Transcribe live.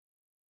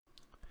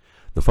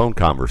The phone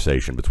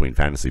conversation between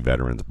fantasy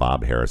veterans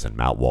Bob Harris and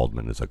Matt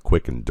Waldman is a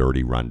quick and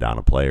dirty rundown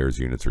of players,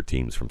 units, or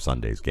teams from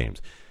Sunday's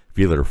games.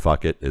 Feel it or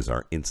fuck it is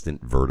our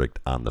instant verdict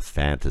on the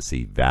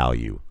fantasy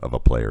value of a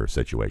player or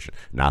situation,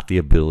 not the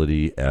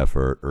ability,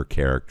 effort, or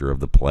character of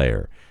the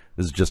player.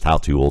 This is just how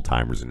two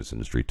old-timers in this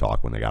industry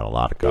talk when they got a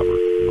lot to cover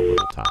in a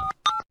little time.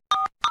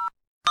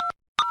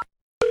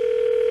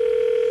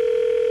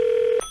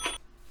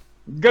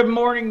 Good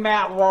morning,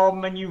 Matt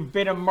Waldman. You've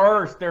been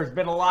immersed. There's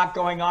been a lot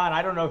going on.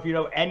 I don't know if you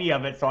know any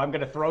of it, so I'm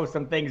going to throw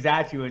some things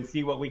at you and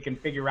see what we can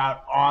figure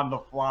out on the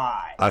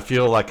fly. I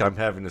feel like I'm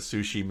having a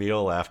sushi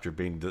meal after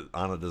being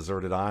on a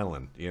deserted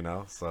island,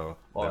 so...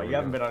 Well, you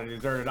haven't been on a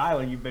deserted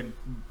island. You've been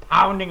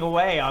pounding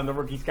away on the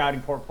rookie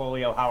scouting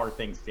portfolio. How are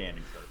things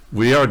standing, sir?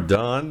 We are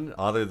done,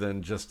 other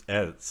than just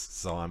edits.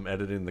 So I'm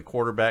editing the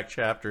quarterback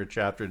chapter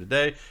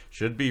today.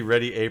 Should be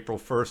ready April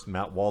 1st,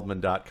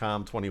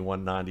 mattwaldman.com,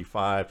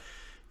 $21.95.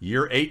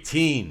 Year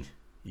 18.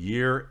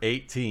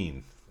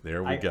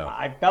 There we go.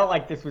 I felt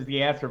like this was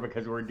the answer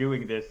because we're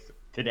doing this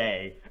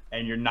today,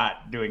 and you're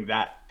not doing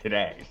that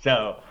today.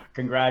 So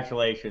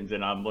congratulations,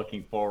 and I'm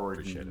looking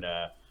forward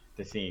to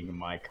seeing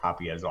my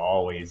copy as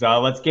always.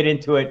 Let's get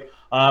into it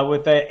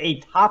with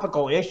a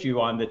topical issue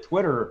on the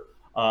Twitter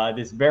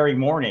this very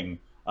morning.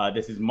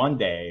 This is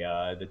Monday,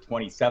 the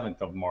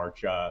 27th of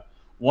March.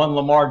 One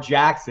Lamar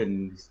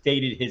Jackson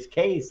stated his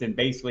case, and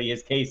basically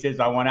his case is,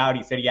 I want out.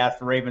 He said he asked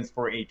the Ravens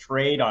for a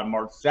trade on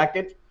March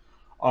 2nd,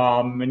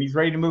 and he's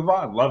ready to move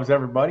on. Loves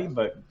everybody,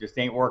 but just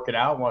ain't working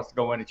out. Wants to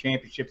go win a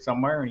championship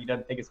somewhere, and he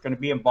doesn't think it's going to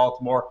be in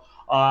Baltimore.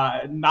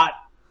 Not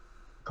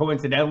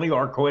coincidentally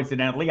or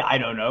coincidentally, I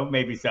don't know,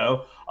 maybe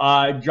so.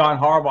 John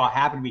Harbaugh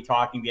happened to be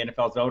talking, the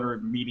NFL's owner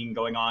meeting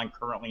going on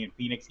currently in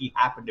Phoenix. He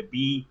happened to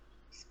be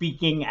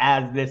speaking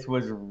as this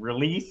was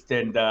released,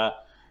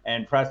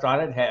 and pressed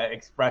on it,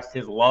 expressed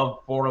his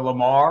love for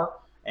Lamar,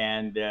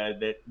 and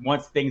that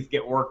once things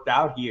get worked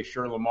out, he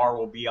assured Lamar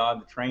will be on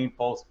the train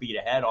full speed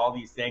ahead, all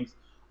these things.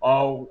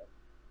 Oh,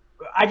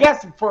 I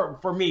guess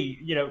for me,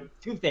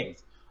 two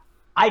things.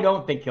 I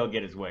don't think he'll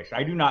get his wish.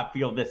 I do not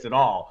feel this at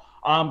all.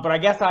 But I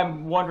guess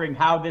I'm wondering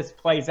how this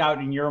plays out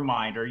in your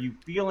mind. Are you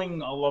feeling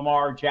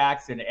Lamar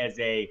Jackson as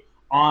a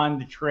on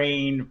the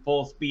train,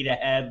 full speed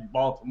ahead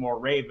Baltimore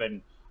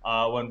Raven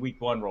when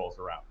week 1 rolls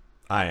around?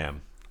 I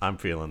am. I'm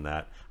feeling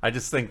that. I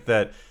just think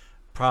that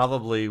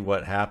probably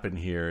what happened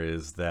here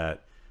is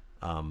that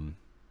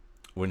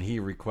when he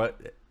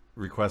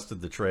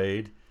requested the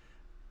trade,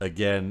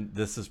 again,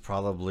 this is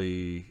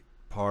probably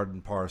part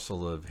and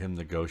parcel of him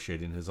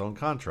negotiating his own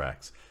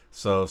contracts.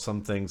 So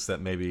some things that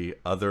maybe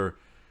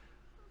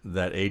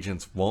that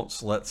agents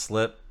won't let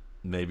slip,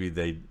 maybe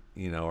they,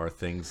 are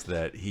things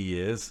that he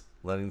is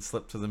letting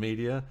slip to the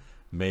media.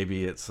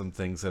 Maybe it's some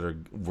things that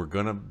were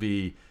going to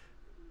be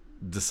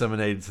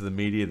disseminated to the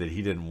media that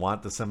he didn't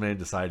want disseminated,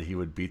 decided he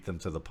would beat them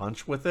to the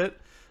punch with it.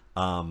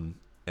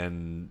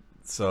 And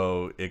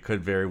so it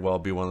could very well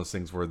be one of those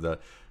things where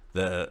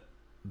the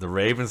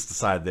Ravens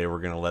decided they were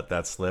going to let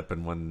that slip,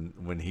 and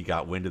when he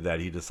got wind of that,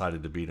 he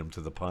decided to beat him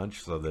to the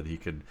punch so that he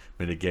could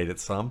mitigate it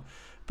some.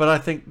 But I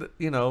think that,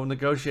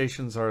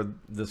 negotiations are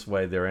this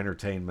way. They're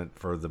entertainment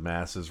for the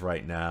masses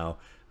right now.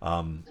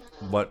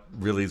 What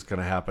really is going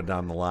to happen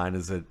down the line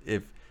is that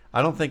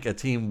I don't think a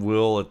team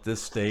will at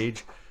this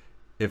stage,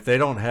 if they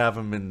don't have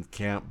him in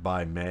camp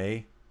by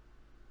May,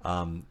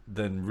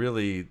 then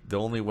really the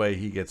only way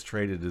he gets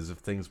traded is if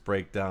things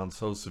break down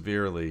so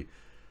severely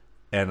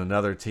and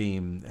another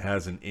team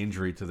has an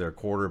injury to their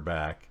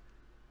quarterback,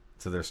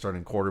 to their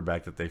starting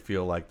quarterback, that they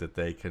feel like that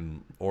they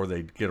can, or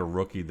they get a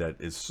rookie that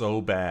is so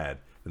bad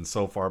and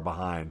so far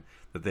behind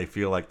that they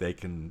feel like they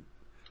can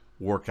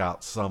work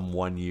out some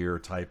 1-year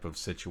type of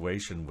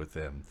situation with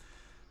him.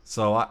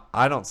 So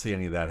I don't see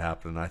any of that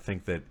happening. I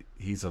think that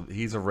he's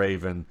a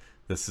Raven.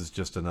 This is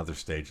just another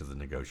stage of the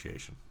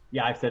negotiation.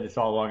 Yeah, I've said this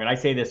all along, and I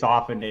say this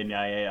often, and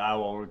I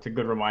will. It's a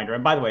good reminder.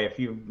 And by the way, if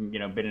you've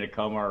been in a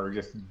coma or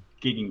just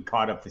getting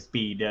caught up to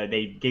speed,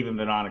 they gave him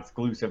the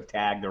non-exclusive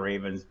tag. The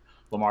Ravens,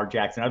 Lamar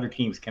Jackson. Other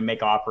teams can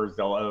make offers.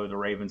 They'll owe the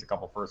Ravens a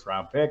couple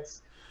first-round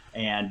picks,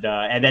 and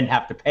then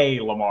have to pay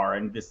Lamar.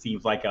 And this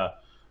seems like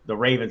the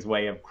Ravens'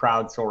 way of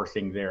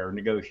crowdsourcing their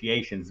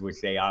negotiations, which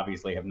they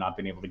obviously have not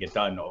been able to get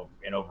done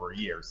in over a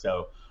year.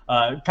 So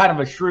kind of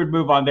a shrewd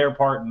move on their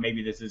part, and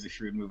maybe this is a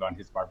shrewd move on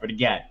his part. But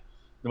again,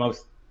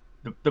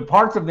 the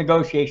parts of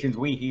negotiations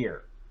we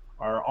hear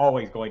are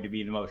always going to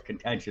be the most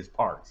contentious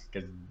parts,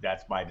 because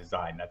that's by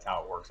design. That's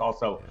how it works.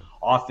 Also, yeah.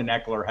 Austin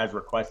Eckler has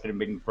requested and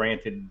been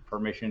granted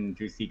permission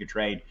to seek a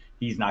trade.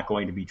 He's not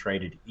going to be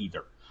traded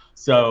either.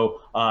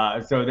 So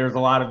there's a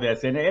lot of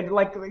this, and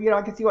like,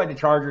 I can see why the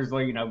Chargers,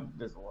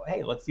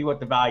 hey, let's see what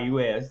the value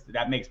is.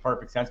 That makes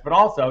perfect sense. But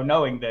also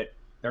knowing that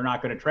they're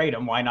not going to trade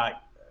him, why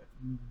not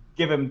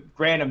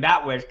grant him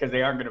that wish, because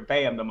they aren't going to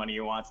pay him the money he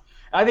wants.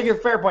 I think it's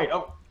a fair point.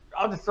 Oh,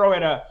 I'll just throw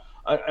in an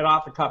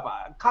off the cuff.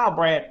 Kyle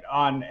Brandt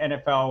on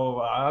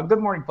NFL Good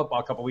Morning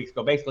Football a couple weeks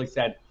ago basically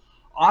said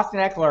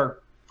Austin Eckler,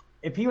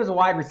 if he was a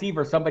wide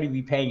receiver, somebody would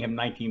be paying him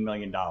 $19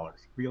 million.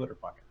 Real it or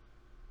fuck it?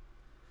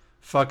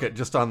 fuck it,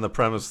 just on the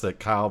premise that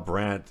Kyle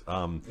Brandt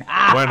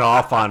went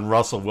off on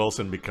Russell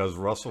Wilson because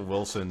Russell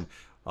Wilson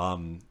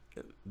um,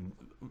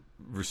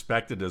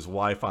 respected his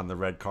wife on the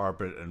red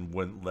carpet and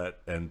wouldn't let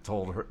and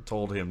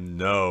told him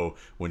no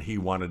when he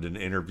wanted an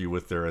interview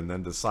with her, and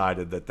then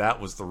decided that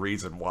that was the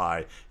reason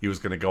why he was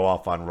going to go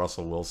off on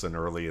Russell Wilson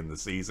early in the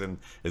season,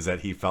 is that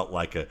he felt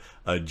like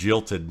a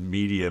jilted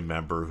media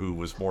member who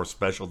was more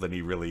special than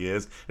he really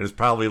is, and is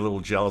probably a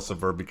little jealous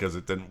of her because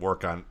it didn't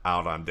work out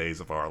on Days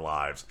of Our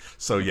Lives.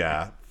 So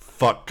yeah,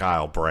 fuck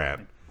Kyle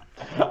Brandt.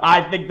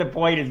 I think the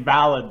point is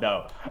valid,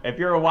 though. If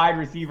you're a wide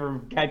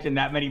receiver catching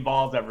that many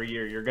balls every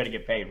year, you're going to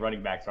get paid.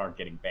 Running backs aren't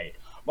getting paid.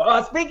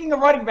 Well, speaking of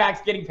running backs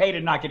getting paid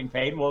and not getting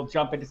paid, we'll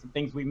jump into some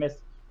things we missed.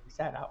 We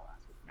sat out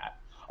last week, Matt.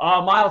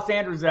 Miles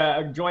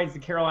Sanders joins the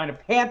Carolina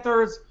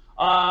Panthers.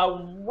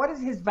 What is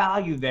his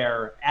value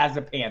there as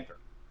a Panther?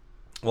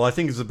 Well, I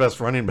think he's the best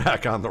running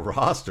back on the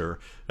roster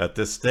at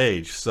this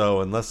stage.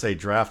 So unless they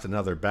draft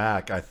another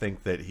back, I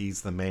think that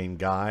he's the main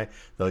guy.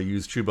 They'll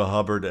use Chuba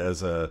Hubbard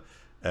as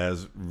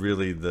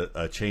really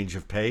a change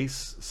of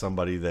pace,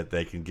 somebody that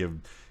they can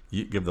give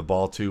the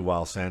ball to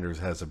while Sanders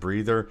has a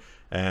breather.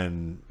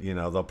 And,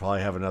 they'll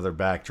probably have another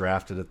back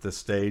drafted at this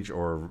stage,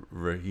 or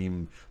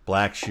Raheem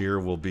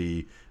Blackshear will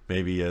be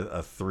maybe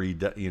a three,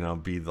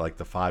 be like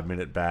the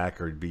 5-minute back,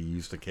 or be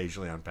used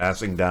occasionally on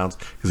passing downs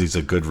because he's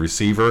a good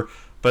receiver.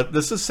 But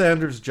this is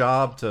Sanders'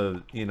 job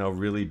to,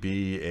 really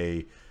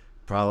be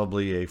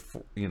probably a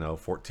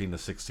 14 to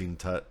 16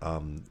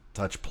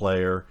 touch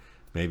player,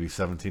 maybe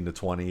 17 to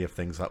 20 if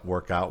things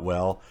work out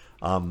well.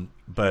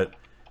 But,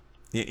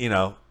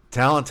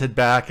 talented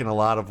back in a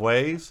lot of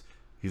ways.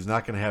 He's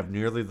not going to have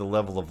nearly the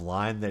level of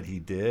line that he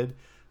did.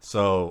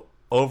 So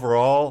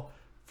overall,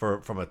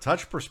 from a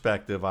touch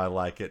perspective, I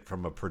like it.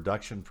 From a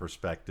production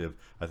perspective,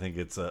 I think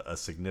it's a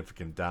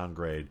significant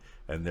downgrade,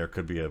 and there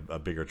could be a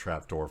bigger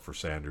trapdoor for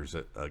Sanders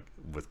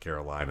with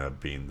Carolina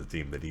being the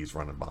team that he's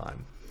running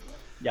behind.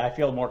 Yeah, I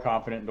feel more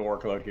confident in the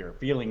workload here,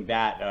 feeling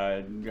that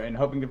and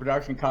hoping the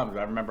production comes.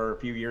 I remember a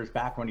few years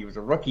back when he was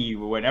a rookie,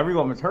 when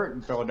everyone was hurt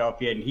in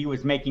Philadelphia, and he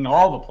was making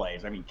all the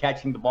plays. I mean,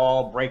 catching the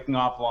ball, breaking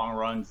off long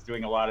runs,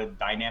 doing a lot of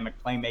dynamic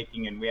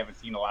playmaking, and we haven't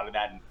seen a lot of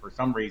that. And for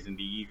some reason,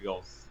 the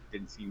Eagles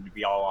didn't seem to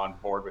be all on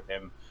board with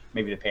him.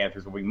 Maybe the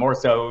Panthers will be more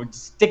so.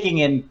 Sticking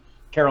in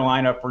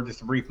Carolina for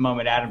just a brief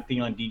moment, Adam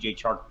Thielen, DJ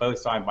Chark, both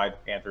signed by the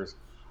Panthers.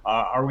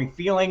 Are we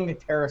feeling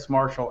Terrace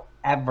Marshall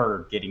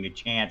ever getting a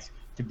chance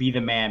to be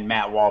the man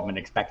Matt Waldman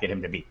expected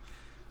him to be?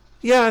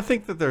 Yeah, I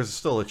think that there's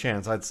still a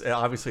chance.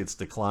 Obviously, it's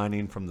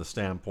declining from the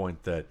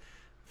standpoint that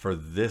for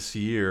this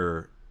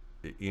year,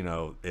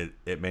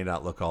 it may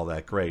not look all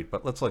that great.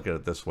 But let's look at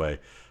it this way: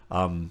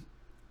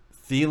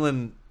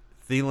 Thielen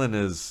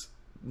is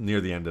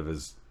near the end of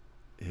his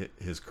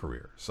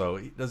career. So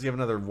does he have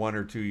another 1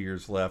 or 2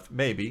 years left?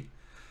 Maybe.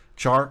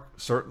 Chark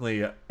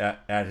certainly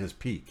at his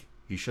peak.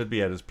 He should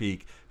be at his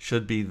peak.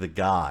 Should be the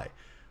guy.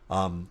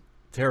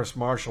 Terrace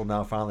Marshall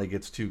now finally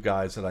gets two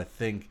guys that I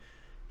think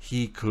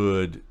he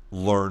could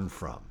learn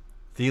from.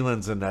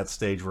 Thielen's in that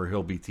stage where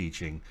he'll be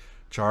teaching.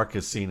 Chark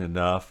has seen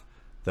enough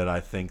that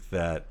I think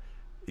that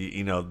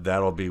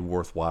that'll be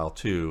worthwhile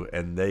too.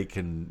 And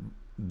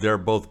they're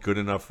both good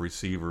enough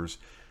receivers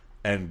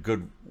and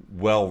good,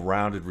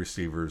 well-rounded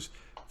receivers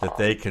that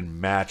they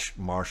can match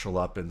Marshall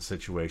up in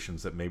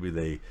situations that maybe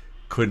they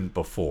couldn't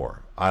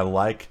before. I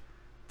like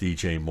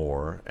DJ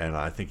Moore, and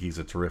I think he's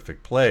a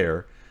terrific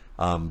player.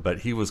 But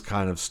he was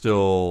kind of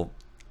still,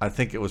 I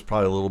think it was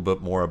probably a little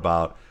bit more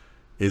about,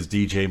 is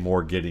DJ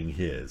Moore getting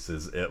his?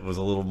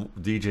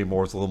 DJ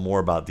Moore's a little more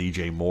about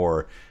DJ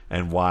Moore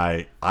and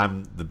why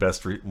I'm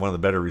one of the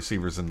better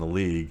receivers in the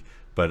league,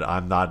 but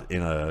I'm not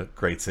in a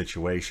great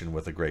situation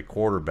with a great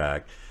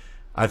quarterback.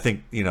 I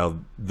think,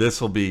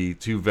 this will be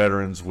two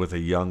veterans with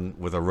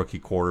a rookie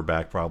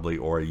quarterback probably,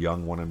 or a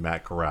young one in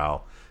Matt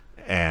Corral,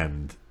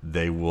 and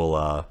they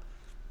will,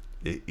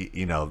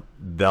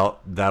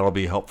 that'll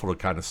be helpful to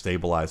kind of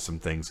stabilize some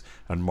things,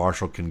 and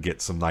Marshall can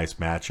get some nice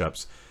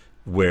matchups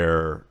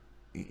where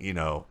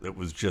it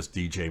was just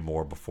DJ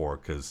Moore before,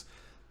 because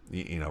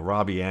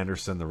Robbie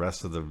Anderson, the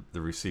rest of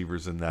the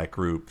receivers in that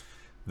group,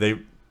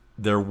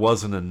 there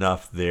wasn't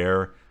enough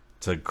there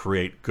to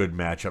create good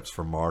matchups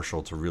for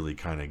Marshall to really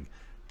kind of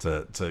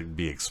to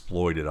be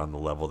exploited on the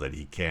level that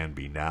he can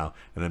be now,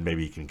 and then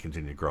maybe he can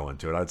continue to grow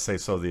into it. I'd say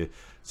so.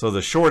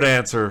 The short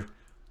answer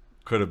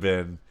could have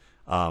been,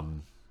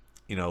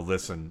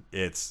 listen,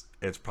 it's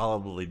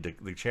probably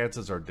the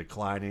chances are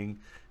declining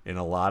in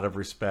a lot of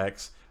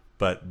respects,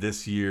 but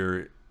this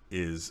year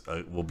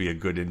will be a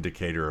good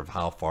indicator of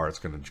how far it's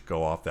going to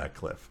go off that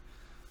cliff.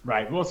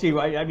 Right. We'll see.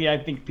 I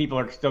think people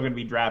are still going to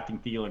be drafting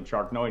Thielen,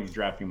 Chark, knowing he's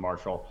drafting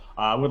Marshall.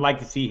 Would like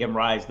to see him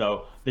rise,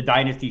 though. The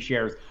dynasty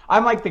shares.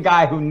 I'm like the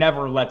guy who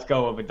never lets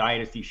go of a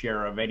dynasty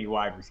share of any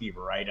wide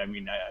receiver, right? I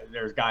mean,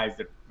 there's guys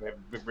that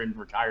have been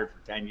retired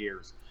for 10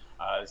 years,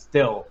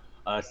 still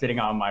sitting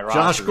on my roster.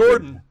 Josh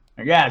Gordon.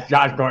 Yes,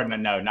 Josh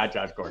Gordon. No, not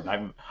Josh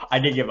Gordon. I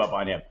did give up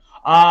on him.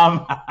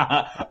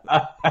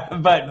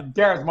 But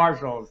Terrace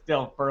Marshall is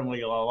still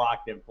firmly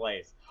locked in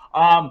place.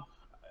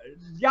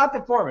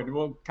 Deontay Foreman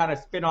will kind of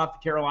spin off to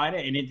Carolina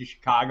and into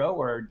Chicago,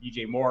 where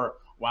DJ Moore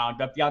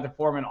wound up. Deontay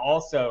Foreman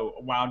also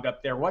wound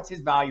up there. What's his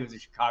value as a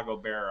Chicago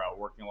Bear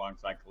working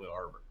alongside Khalil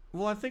Herbert?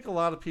 Well, I think a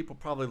lot of people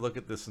probably look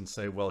at this and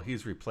say, well,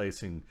 he's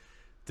replacing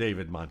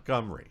David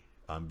Montgomery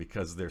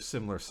because they're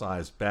similar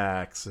sized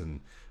backs, and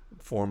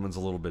Foreman's a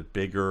little bit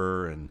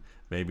bigger, and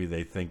maybe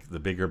they think the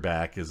bigger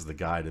back is the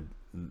guy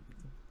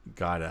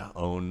to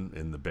own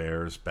in the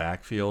Bears'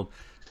 backfield.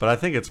 But I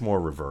think it's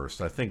more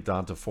reversed. I think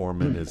Donta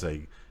Foreman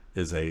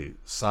is a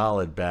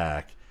solid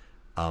back,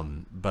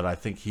 but I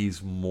think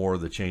he's more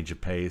the change of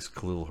pace.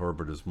 Khalil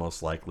Herbert is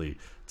most likely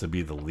to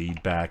be the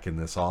lead back in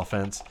this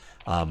offense.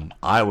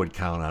 I would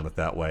count on it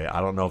that way.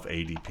 I don't know if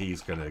ADP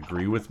is going to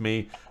agree with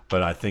me,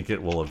 but I think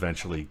it will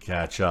eventually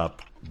catch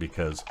up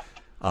because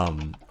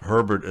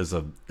Herbert is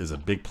a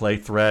big play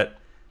threat.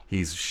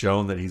 He's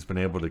shown that he's been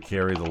able to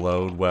carry the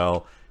load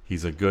well.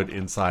 He's a good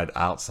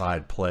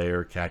inside-outside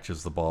player,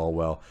 catches the ball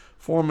well.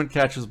 Foreman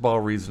catches the ball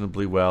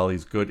reasonably well.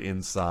 He's good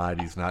inside.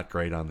 He's not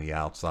great on the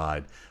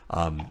outside.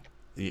 I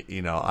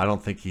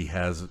don't think he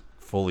has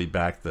fully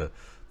back the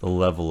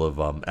level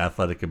of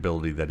athletic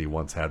ability that he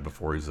once had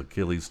before his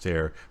Achilles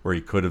tear, where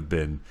he could have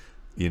been,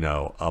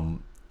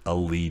 a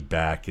lead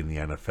back in the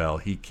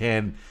NFL. He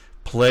can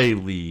play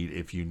lead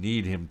if you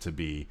need him to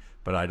be,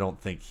 but I don't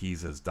think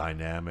he's as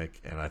dynamic,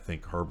 and I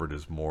think Herbert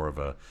is more of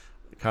a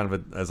kind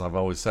of as I've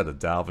always said, a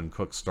Dalvin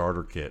Cook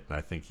starter kit, and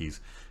I think he's,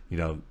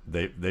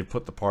 they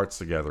put the parts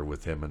together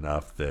with him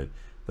enough that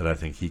I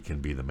think he can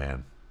be the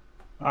man.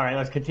 All right,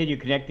 let's continue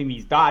connecting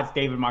these dots.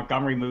 David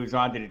Montgomery moves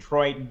on to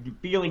Detroit.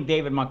 Feeling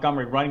David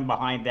Montgomery running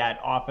behind that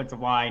offensive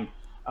line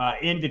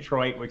in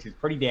Detroit, which is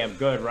pretty damn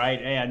good, right?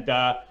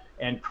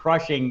 And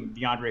crushing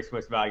DeAndre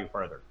Swift's value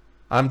further.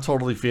 I'm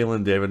totally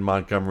feeling David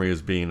Montgomery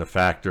as being a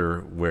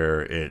factor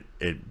where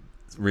it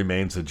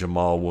remains a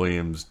Jamal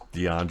Williams,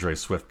 DeAndre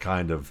Swift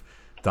kind of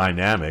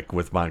dynamic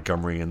with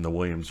Montgomery in the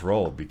Williams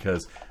role,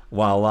 because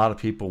while a lot of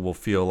people will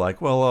feel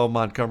like, well,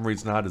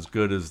 Montgomery's not as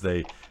good as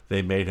they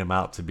made him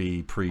out to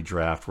be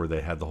pre-draft, where they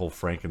had the whole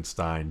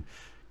Frankenstein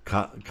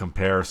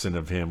comparison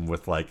of him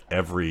with like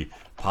every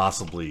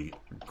possibly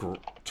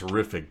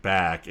terrific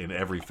back in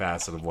every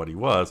facet of what he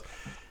was.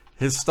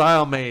 His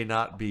style may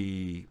not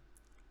be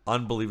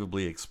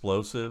unbelievably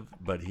explosive,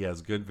 but he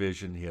has good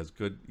vision. He has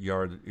good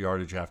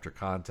yardage after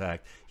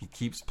contact. He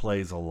keeps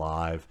plays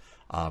alive.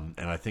 And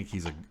I think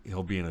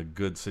he'll be in a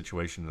good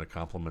situation in a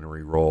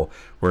complementary role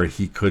where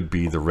he could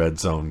be the red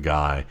zone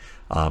guy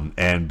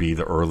and be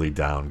the early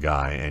down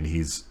guy. And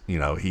he's,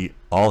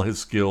 all his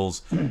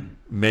skills,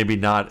 maybe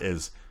not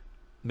as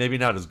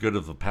good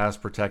of a pass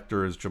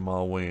protector as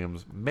Jamal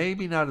Williams,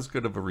 maybe not as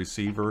good of a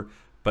receiver,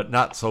 but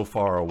not so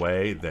far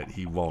away that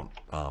he won't,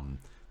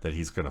 that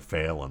he's going to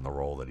fail in the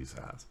role that he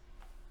has.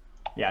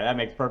 Yeah, that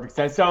makes perfect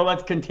sense. So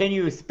let's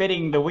continue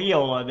spinning the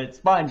wheel that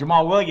spun.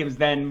 Jamal Williams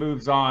then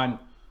moves on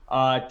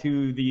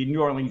to the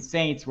New Orleans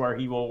Saints, where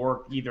he will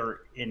work either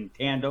in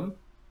tandem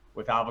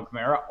with Alvin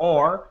Kamara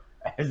or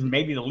as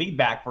maybe the lead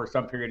back for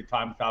some period of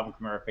time with Alvin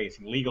Kamara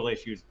facing legal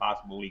issues,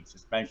 possible league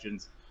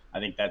suspensions. I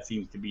think that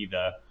seems to be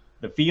the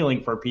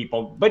feeling for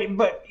people.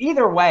 But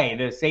either way,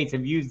 the Saints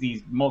have used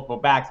these multiple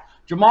backs.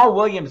 Jamal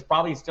Williams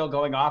probably still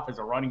going off as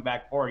a running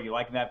back for you.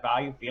 Liking that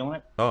value? Feeling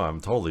it? Oh, I'm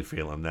totally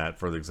feeling that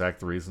for the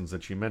exact reasons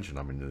that you mentioned.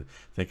 I mean,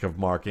 think of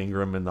Mark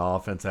Ingram in the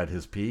offense at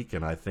his peak,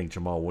 and I think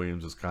Jamal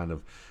Williams is kind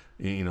of,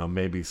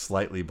 maybe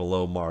slightly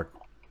below Mark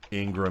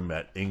Ingram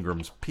at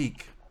Ingram's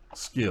peak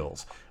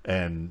skills.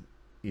 And,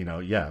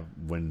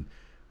 when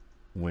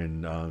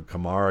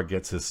Kamara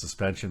gets his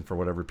suspension for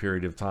whatever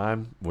period of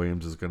time,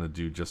 Williams is going to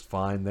do just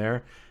fine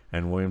there.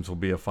 And Williams will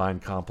be a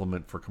fine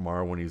complement for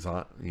Kamara when he's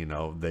on.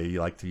 They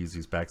like to use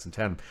these backs in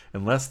tandem.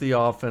 Unless the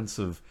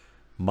offensive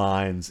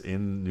minds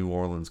in New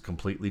Orleans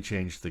completely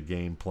change the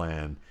game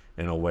plan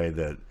in a way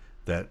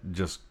that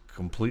just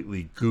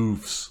completely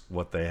goofs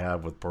what they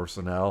have with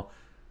personnel,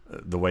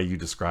 the way you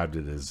described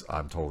it is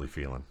I'm totally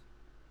feeling.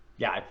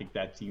 Yeah, I think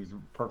that seems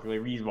perfectly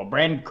reasonable.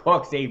 Brandon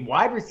Cooks, a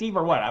wide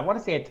receiver, I want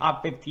to say a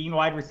top 15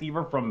 wide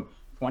receiver from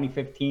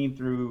 2015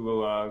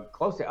 through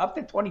close to up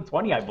to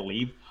 2020, I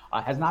believe.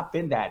 Has not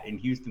been that in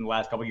Houston the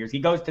last couple of years. He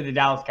goes to the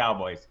Dallas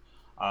Cowboys.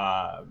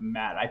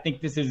 Matt, I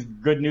think this is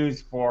good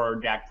news for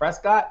Dak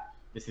Prescott.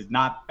 This is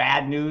not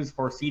bad news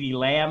for CeeDee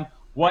Lamb.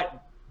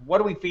 What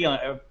are we feeling?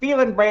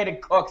 Feeling Brandon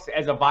Cooks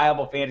as a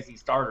viable fantasy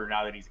starter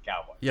now that he's a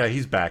Cowboy. Yeah,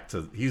 he's back to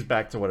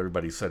what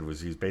everybody said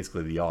was he's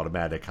basically the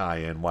automatic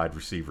high-end wide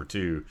receiver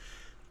too,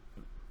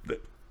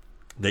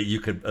 that you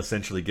could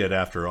essentially get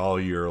after all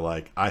year.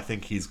 Like, I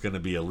think he's going to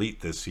be elite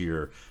this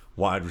year.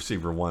 Wide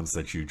receiver ones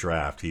that you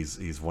draft,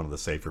 he's one of the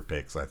safer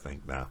picks, I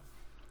think, now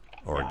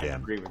or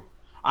again.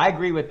 I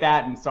agree with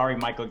that. And sorry,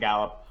 Michael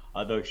Gallup,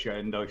 those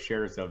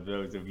shares of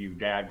those of you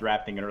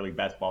drafting in early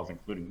best balls,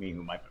 including me,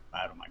 who might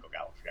have had a Michael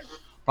Gallup share.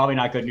 Probably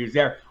not good news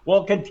there.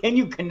 We'll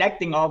continue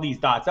connecting all these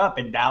dots up.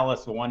 In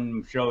Dallas,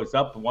 one shows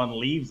up, one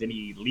leaves, and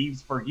he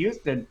leaves for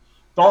Houston.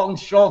 Dalton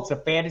Schultz, a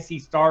fantasy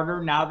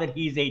starter now that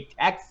he's a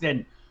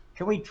Texan.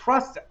 Can we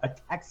trust a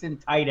Texan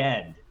tight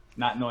end,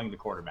 not knowing the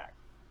quarterback?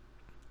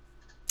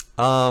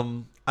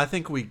 I I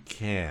think we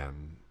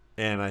can.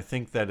 And I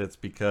think that it's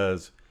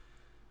because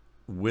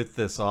with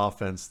this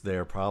offense,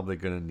 they're probably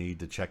going to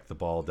need to check the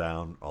ball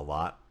down a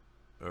lot,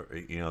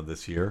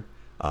 this year,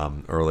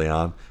 early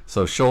on.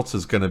 So Schultz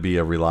is going to be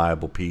a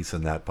reliable piece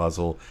in that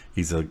puzzle.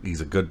 He's a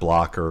good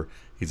blocker.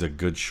 He's a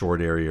good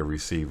short area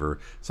receiver.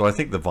 So I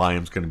think the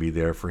volume's going to be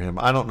there for him.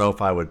 I don't know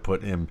if I would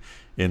put him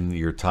in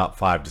your top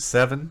 5 to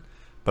 7,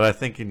 but I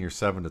think in your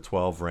 7 to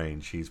 12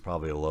 range, he's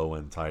probably a low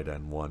end tight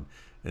end one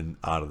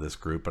out of this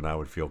group, and I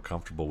would feel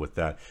comfortable with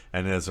that.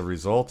 And as a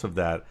result of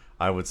that,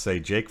 I would say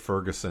Jake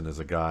Ferguson is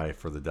a guy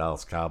for the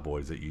Dallas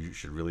Cowboys that you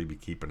should really be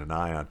keeping an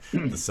eye on.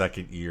 The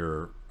second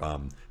year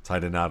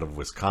tight end out of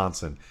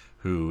Wisconsin,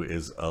 who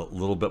is a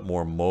little bit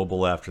more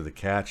mobile after the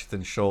catch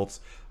than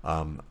Schultz.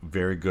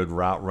 Very good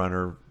route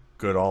runner,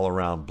 good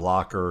all-around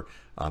blocker.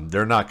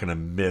 They're not going to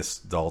miss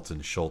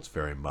Dalton Schultz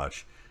very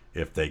much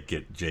if they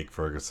get Jake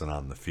Ferguson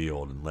on the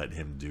field and let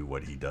him do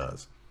what he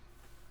does.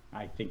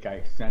 I think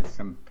I sensed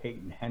some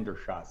Peyton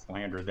Hendershot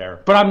slander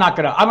there, but I'm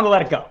gonna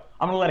let it go.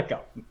 I'm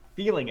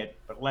feeling it,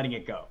 but letting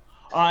it go.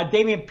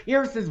 Dameon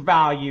Pierce's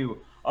value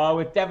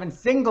with Devin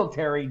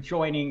Singletary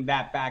joining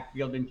that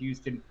backfield in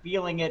Houston,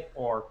 feeling it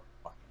or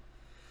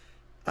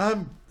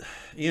I'm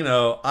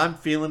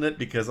feeling it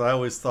because I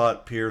always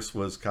thought Pierce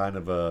was kind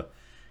of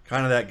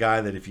that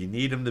guy that if you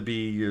need him to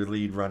be your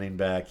lead running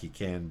back, he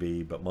can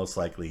be, but most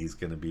likely he's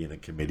going to be in a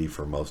committee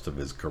for most of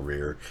his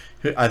career.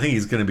 I think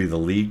he's going to be the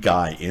lead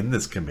guy in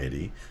this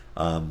committee.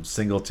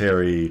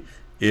 Singletary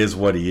is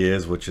what he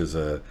is, which is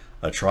a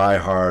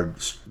try-hard,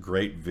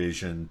 great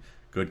vision,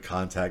 good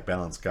contact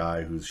balance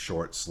guy who's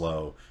short,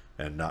 slow,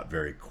 and not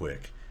very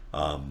quick.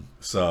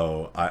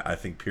 So I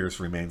think Pierce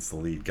remains the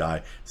lead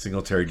guy.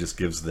 Singletary just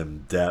gives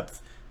them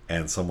depth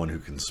and someone who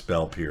can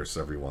spell Pierce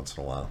every once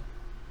in a while.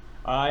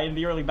 In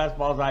the early best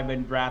balls, I've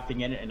been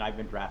drafting in it, and I've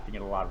been drafting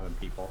in a lot of them.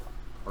 People,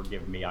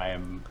 forgive me, I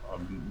am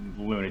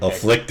a lunatic.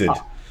 Afflicted.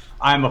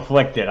 I'm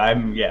afflicted.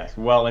 I'm,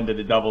 well into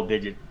the double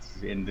digits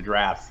in the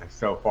drafts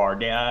so far.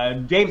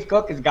 James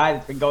Cook is a guy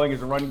that's been going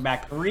as a running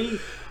back 3.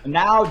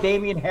 Now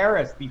Damian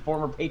Harris, the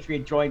former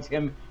Patriot, joins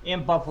him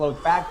in Buffalo's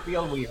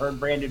backfield. We heard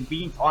Brandon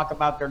Beane talk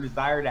about their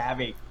desire to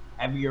have a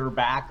heavier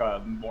back,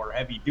 a more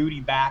heavy-duty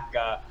back.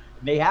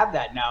 They have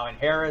that now, and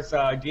Harris,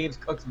 James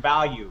Cook's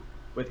value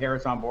with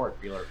Harris on board,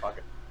 feel it or fuck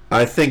it.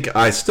 I think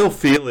I still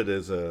feel it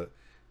as a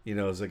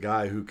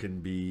guy who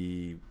can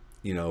be,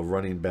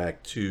 running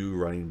back 2,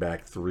 running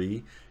back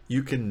 3.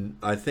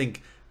 I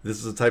think this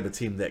is the type of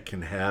team that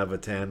can have a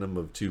tandem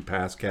of 2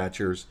 pass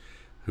catchers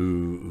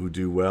who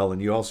do well.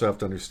 And you also have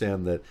to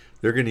understand that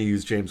they're going to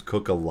use James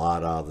Cook a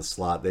lot out of the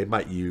slot. They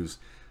might use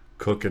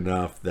Cook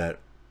enough that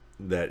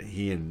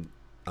he and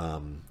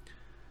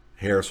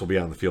Harris will be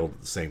on the field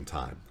at the same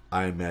time.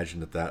 I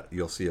imagine that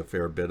you'll see a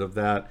fair bit of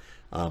that.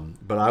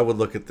 But I would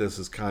look at this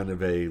as kind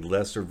of a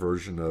lesser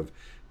version of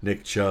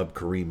Nick Chubb,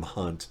 Kareem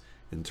Hunt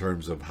in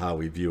terms of how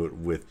we view it,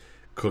 with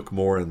Cook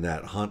more in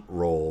that Hunt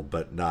role,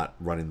 but not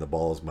running the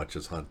ball as much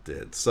as Hunt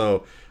did.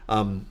 So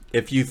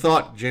if you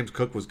thought James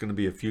Cook was going to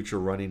be a future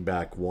running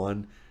back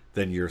 1,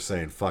 then you're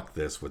saying fuck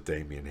this with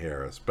Damian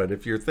Harris. But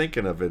if you're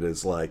thinking of it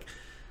as like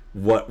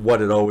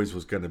what it always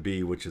was going to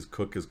be, which is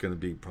Cook is going to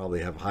be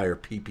probably have higher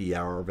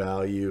PPR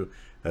value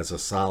as a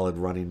solid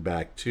running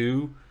back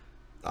 2,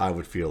 I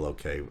would feel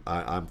okay.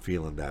 I'm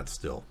feeling that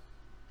still.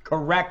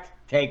 Correct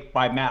take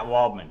by Matt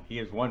Waldman. He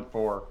is 1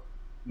 for.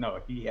 No,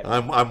 he has.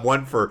 I'm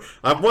 1 for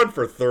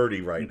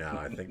 30 right now.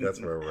 I think that's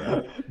where we're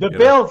at. The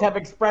Bills have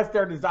expressed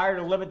their desire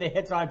to limit the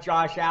hits on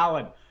Josh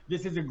Allen.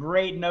 This is a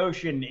great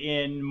notion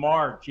in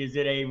March. Is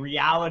it a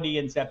reality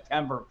in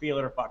September? Feel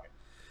it or fuck it?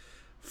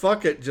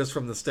 Fuck it, just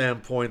from the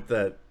standpoint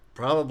that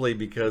probably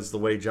because the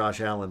way Josh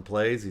Allen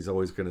plays, he's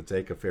always going to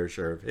take a fair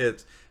share of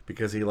hits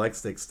because he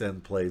likes to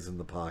extend plays in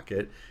the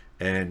pocket.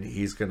 And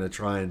he's going to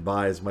try and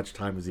buy as much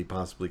time as he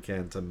possibly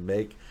can to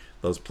make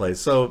those plays.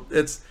 So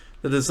it's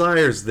the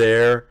desire's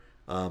there.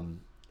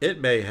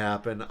 It may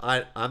happen.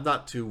 I'm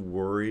not too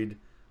worried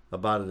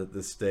about it at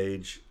this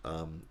stage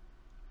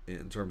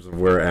in terms of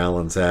where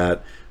Allen's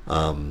at.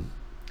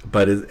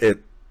 But it's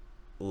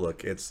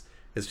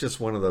just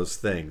one of those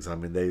things. I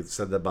mean, they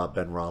said that about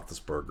Ben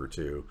Roethlisberger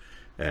too.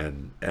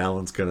 And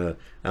Allen's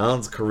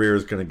career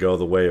is going to go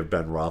the way of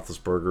Ben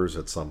Roethlisberger's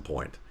at some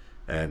point.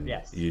 And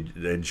you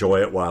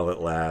enjoy it while it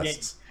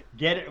lasts.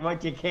 Get it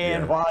what you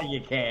can while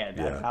you can.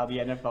 That's how the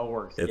NFL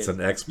works. It's an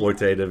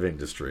exploitative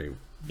industry.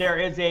 There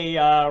is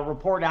a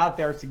report out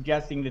there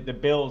suggesting that the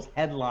Bills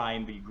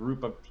headline the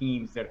group of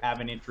teams that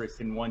have an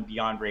interest in one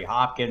DeAndre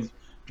Hopkins.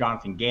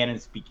 Jonathan Gannon,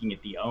 speaking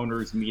at the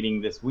owners'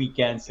 meeting this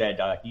weekend, said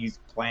he's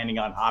planning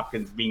on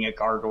Hopkins being a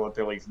Cardinal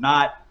until he's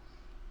not.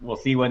 We'll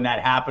see when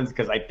that happens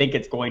because I think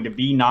it's going to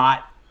be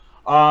not.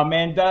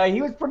 And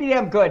he was pretty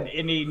damn good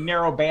in a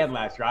narrow band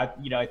last year.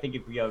 I think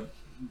if we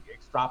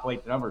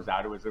extrapolate the numbers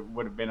out, it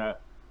would have been a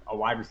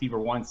wide receiver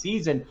 1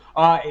 season.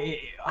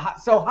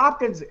 So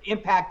Hopkins'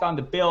 impact on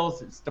the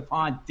Bills,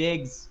 Stephon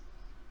Diggs,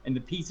 and the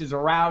pieces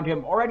around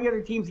him, or any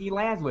other teams he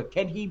lands with,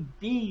 can he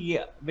be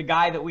the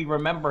guy that we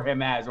remember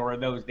him as, or are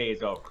those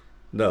days over?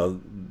 No,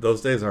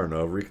 those days aren't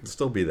over. He can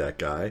still be that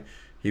guy.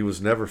 He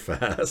was never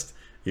fast.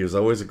 He was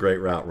always a great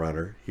route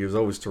runner. He was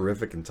always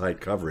terrific in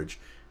tight coverage.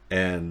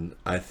 And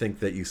I think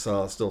that you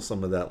saw still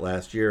some of that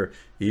last year,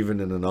 even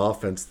in an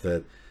offense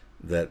that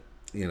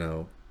you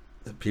know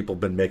people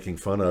have been making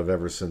fun of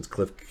ever since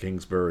Cliff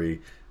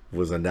Kingsbury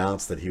was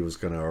announced that he was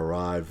going to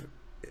arrive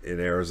in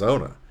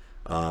Arizona.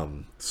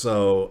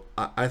 So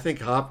I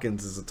think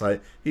Hopkins is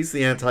he's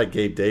the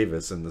anti-Gabe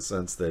Davis in the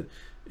sense that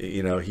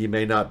he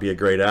may not be a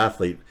great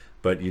athlete,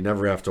 but you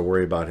never have to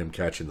worry about him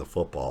catching the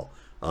football.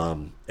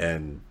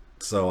 And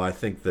so I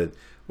think that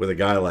with a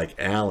guy like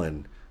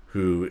Allen,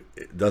 who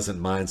doesn't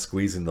mind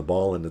squeezing the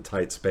ball into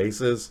tight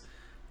spaces,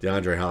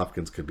 DeAndre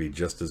Hopkins could be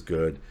just as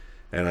good.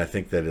 And I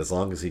think that as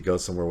long as he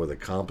goes somewhere with a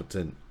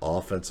competent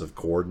offensive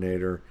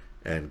coordinator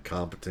and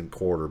competent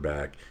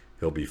quarterback,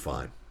 he'll be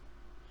fine.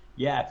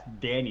 Yeah,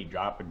 Danny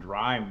dropping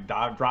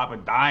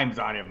dimes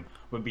on him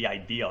would be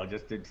ideal.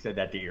 Just said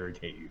that to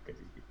irritate you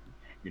because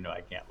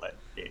I can't let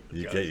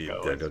Danny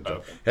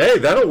go. Hey,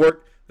 that'll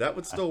work. That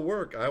would still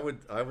work. I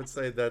would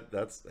say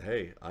that's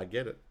hey, I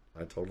get it.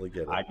 I totally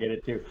get it. I get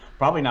it too.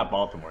 Probably not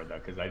Baltimore though,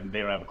 because they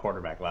don't have a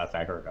quarterback. Last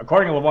I heard,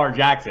 according to Lamar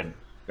Jackson,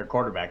 their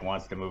quarterback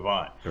wants to move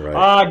on.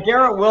 Right.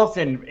 Garrett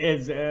Wilson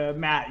is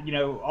Matt.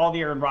 All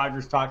the Aaron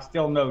Rodgers talk,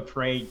 still no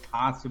trade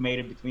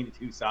consummated between the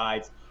two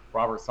sides.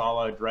 Robert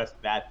Saleh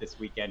addressed that this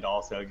weekend,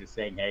 also just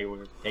saying, "Hey,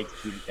 it takes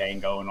two to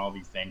tango," and all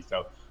these things.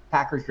 So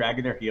Packers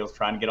dragging their heels,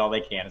 trying to get all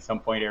they can. At some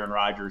point, Aaron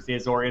Rodgers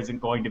is or isn't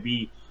going to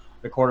be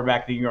the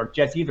quarterback of the New York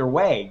Jets. Either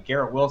way,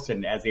 Garrett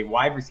Wilson as a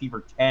wide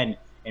receiver 10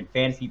 in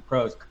Fantasy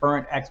Pros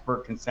current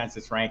expert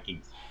consensus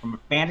rankings. From a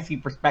fantasy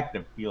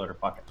perspective, feel it or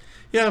fuck it.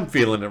 Yeah, I'm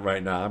feeling it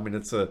right now. I mean,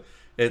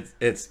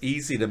 it's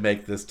easy to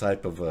make this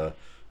type of a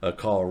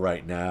call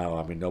right now.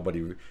 I mean,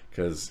 nobody,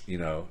 because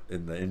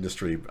in the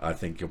industry, I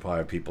think you'll probably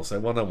have people say,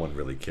 well, no one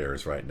really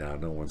cares right now.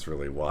 No one's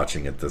really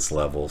watching at this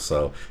level.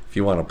 So if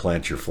you want to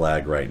plant your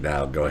flag right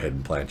now, go ahead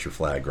and plant your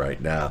flag right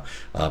now.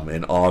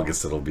 In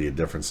August, it'll be a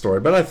different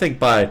story. But I think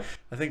by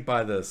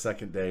the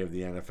second day of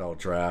the NFL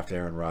draft,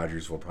 Aaron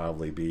Rodgers will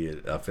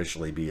probably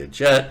officially be a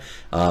Jet.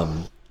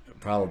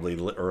 Probably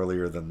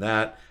earlier than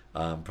that.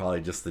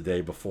 Probably just the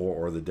day before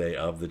or the day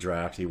of the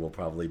draft, he will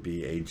probably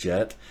be a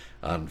Jet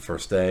on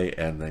first day,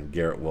 and then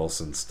Garrett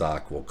Wilson's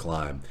stock will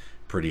climb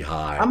pretty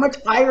high. How much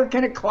higher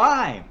can it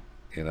climb?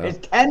 Is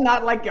 10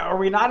 not are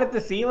we not at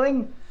the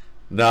ceiling?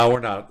 No,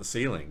 we're not at the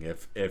ceiling.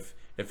 If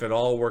it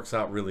all works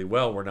out really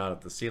well, we're not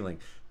at the ceiling.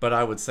 But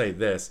I would say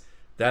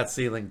that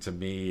ceiling to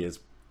me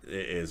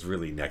is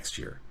really next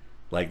year.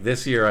 Like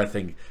this year, I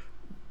think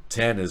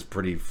 10 is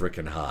pretty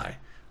freaking high.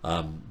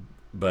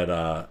 But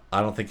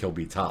I don't think he'll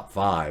be top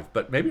 5.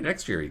 But maybe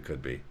next year he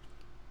could be.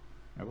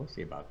 We'll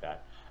see about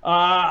that.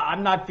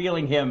 I'm not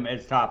feeling him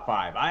as top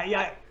 5.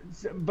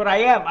 But I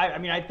am.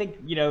 I think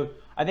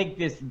I think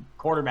this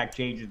quarterback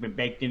change has been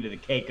baked into the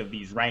cake of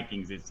these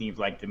rankings. It seems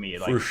like to me,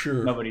 for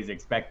sure, nobody's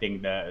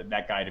expecting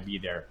that guy to be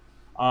there.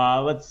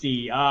 Let's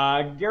see.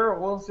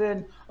 Garrett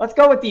Wilson. Let's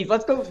go with these.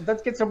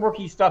 Let's get some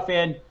rookie stuff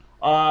in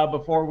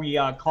before we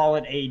call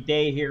it a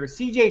day here.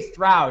 CJ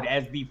Stroud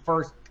as the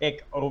first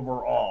pick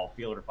overall.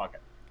 Feel it or fuck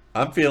it.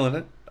 I'm feeling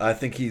it. I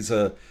think he's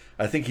the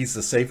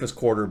safest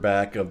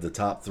quarterback of the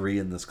top 3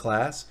 in this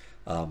class.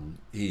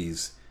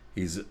 He's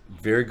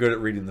very good at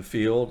reading the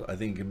field. I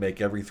think he can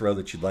make every throw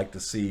that you'd like to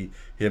see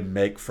him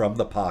make from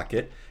the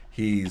pocket.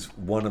 He's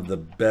one of the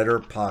better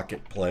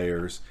pocket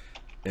players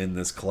in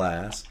this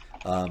class.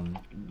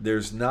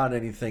 There's not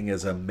anything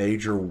as a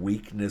major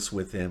weakness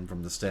with him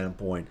from the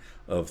standpoint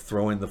of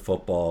throwing the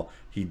football.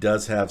 He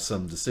does have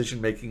some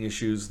decision-making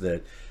issues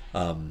that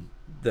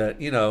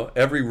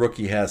every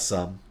rookie has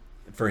some.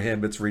 For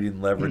him, it's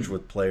reading leverage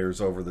with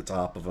players over the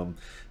top of him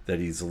that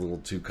he's a little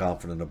too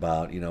confident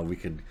about. We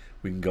can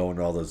go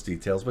into all those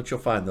details, but you'll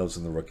find those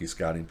in the rookie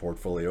scouting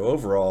portfolio.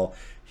 Overall,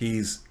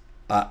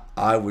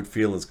 I would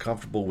feel as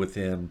comfortable with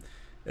him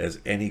as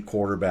any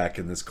quarterback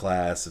in this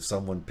class. If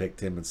someone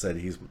picked him and said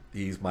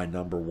he's my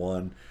number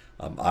 1,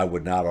 I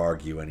would not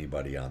argue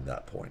anybody on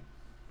that point.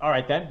 All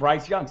right, then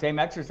Bryce Young, same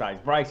exercise.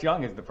 Bryce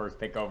Young is the first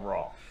pick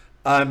overall.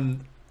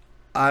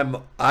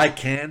 I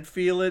can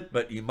feel it,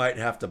 but you might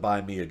have to buy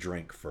me a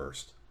drink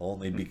first.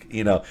 Only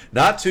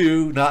not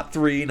 2, not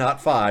 3,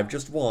 not 5,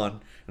 just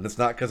 1. And it's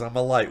not because I'm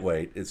a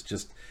lightweight. It's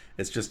just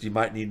you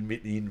might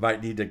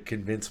need to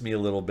convince me a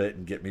little bit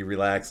and get me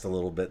relaxed a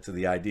little bit to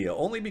the idea.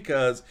 Only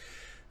because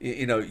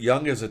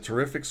Young is a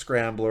terrific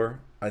scrambler.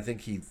 I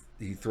think he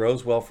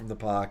throws well from the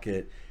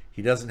pocket.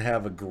 He doesn't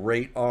have a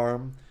great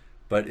arm,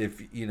 but if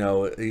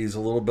he's a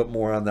little bit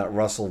more on that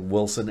Russell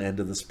Wilson end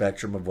of the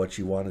spectrum of what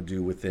you want to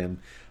do with him.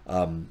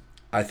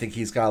 I think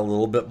he's got a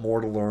little bit more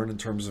to learn in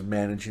terms of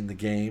managing the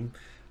game.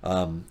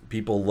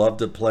 People love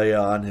to play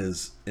on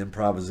his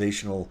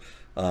improvisational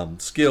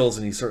skills,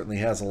 and he certainly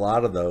has a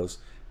lot of those.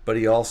 But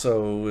he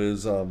also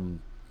is a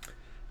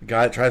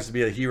guy that tries to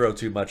be a hero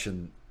too much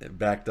and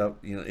backed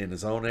up, in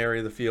his own area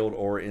of the field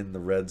or in the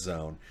red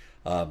zone.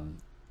 And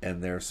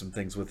there's some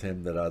things with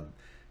him that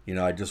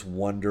I just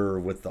wonder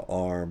with the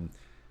arm.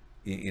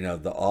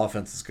 The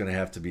offense is going to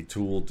have to be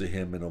tooled to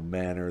him in a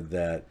manner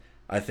that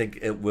I think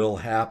it will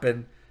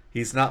happen.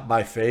 He's not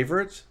my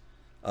favorite,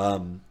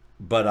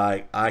 but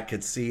I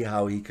could see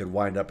how he could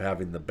wind up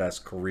having the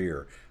best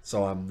career.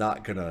 So I'm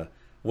not gonna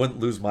wouldn't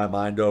lose my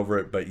mind over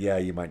it. But yeah,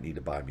 you might need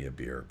to buy me a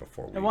beer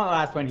before we. And one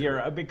last one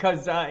here,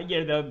 because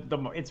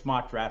it's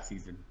mock draft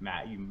season,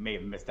 Matt. You may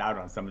have missed out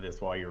on some of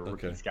this while you're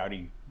rookie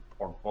scouting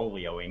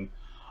portfolioing.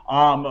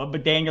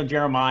 But Daniel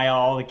Jeremiah,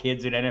 all the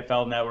kids at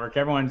NFL Network,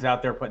 everyone's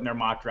out there putting their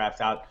mock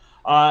drafts out.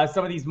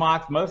 Some of these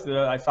mocks,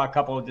 I saw a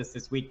couple just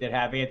this week that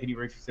have Anthony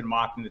Richardson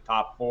mocked in the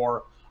top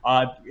 4.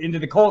 Into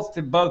the Colts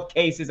in both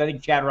cases. I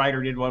think Chad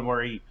Ryder did one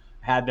where he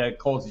had the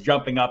Colts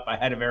jumping up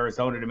ahead of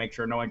Arizona to make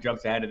sure no one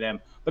jumps ahead of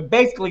them. But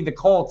basically, the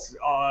Colts,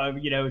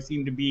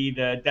 seem to be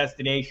the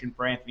destination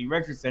for Anthony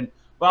Richardson.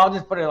 Well, I'll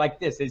just put it like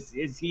this: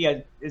 is he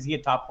a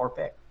top 4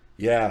 pick?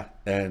 Yeah,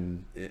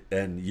 and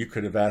you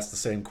could have asked the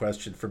same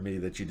question for me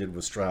that you did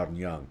with Stroud and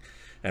Young,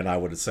 and I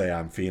would say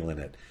I'm feeling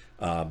it.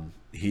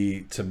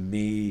 To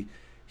me,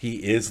 he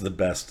is the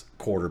best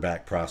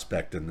quarterback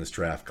prospect in this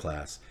draft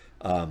class,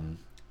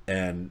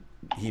 and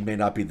he may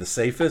not be the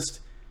safest.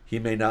 He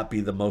may not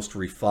be the most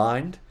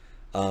refined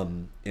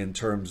in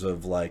terms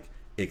of like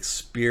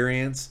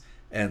experience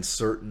and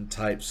certain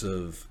types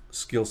of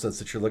skill sets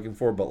that you're looking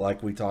for. But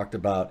like we talked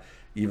about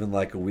even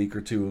like a week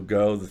or two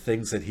ago, the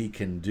things that he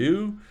can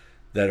do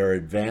that are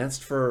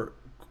advanced for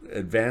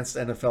advanced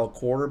NFL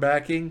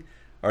quarterbacking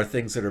are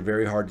things that are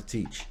very hard to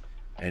teach.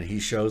 And he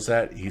shows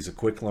that. He's a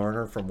quick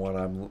learner from what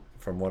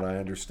I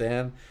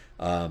understand.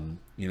 And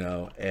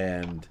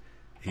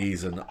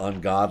he's an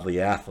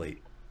ungodly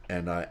athlete.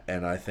 And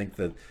I think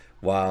that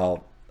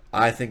while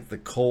I think the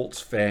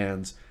Colts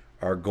fans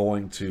there's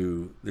going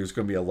to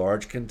be a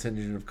large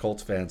contingent of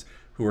Colts fans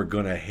who are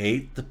going to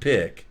hate the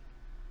pick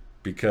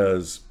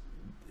because,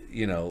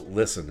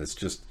 listen, it's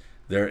just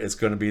it's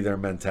going to be their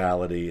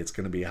mentality. It's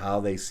going to be how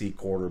they see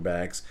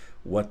quarterbacks,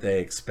 what they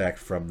expect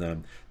from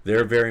them.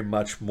 They're very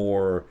much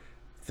more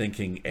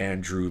thinking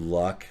Andrew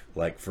Luck.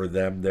 Like for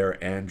them,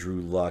 they're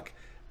Andrew Luck.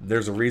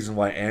 There's a reason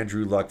why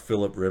Andrew Luck,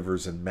 Phillip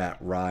Rivers, and Matt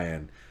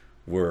Ryan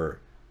were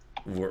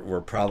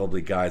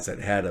probably guys that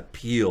had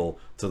appeal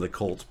to the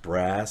Colts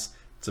brass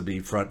to be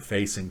front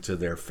facing to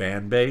their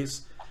fan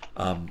base,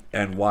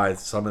 and why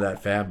some of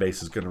that fan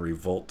base is going to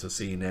revolt to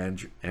seeing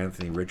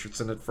Anthony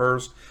Richardson at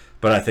first.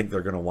 But I think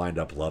they're going to wind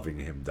up loving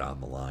him down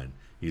the line.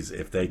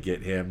 If they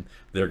get him,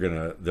 they're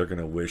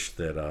gonna wish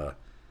that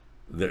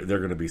they're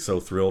going to be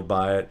so thrilled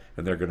by it,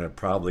 and they're going to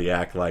probably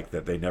act like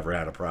that they never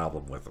had a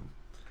problem with him.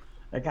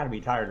 They got to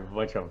be tired of a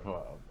bunch of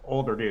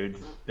older dudes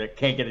that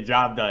can't get a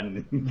job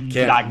done,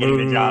 not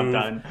getting the job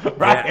done,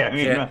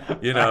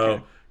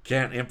 right?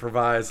 Can't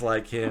improvise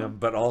like him,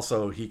 but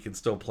also he can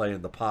still play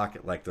in the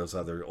pocket like those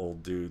other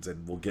old dudes,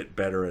 and will get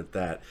better at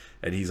that.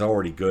 And he's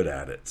already good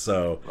at it.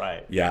 So,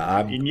 right, yeah, I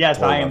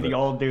am the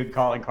old dude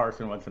calling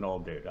Carson Wentz an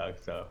old dude.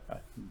 So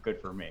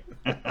good for me.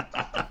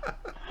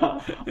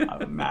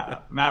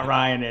 Matt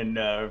Ryan and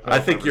I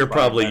think you're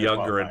probably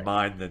younger in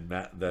mind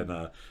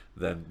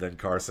than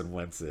Carson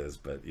Wentz is,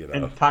 but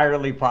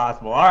entirely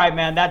possible. All right,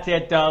 man, that's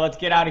it. Let's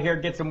get out of here,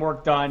 get some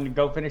work done,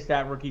 go finish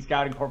that rookie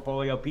scouting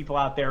portfolio. People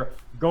out there,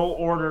 go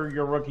order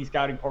your rookie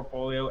scouting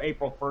portfolio.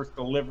 April 1st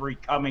delivery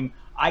coming.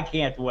 I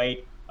can't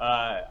wait.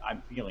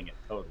 I'm feeling it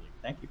totally.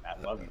 Thank you,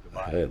 Matt. Love you.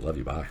 Goodbye. Hey, love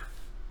you. Bye.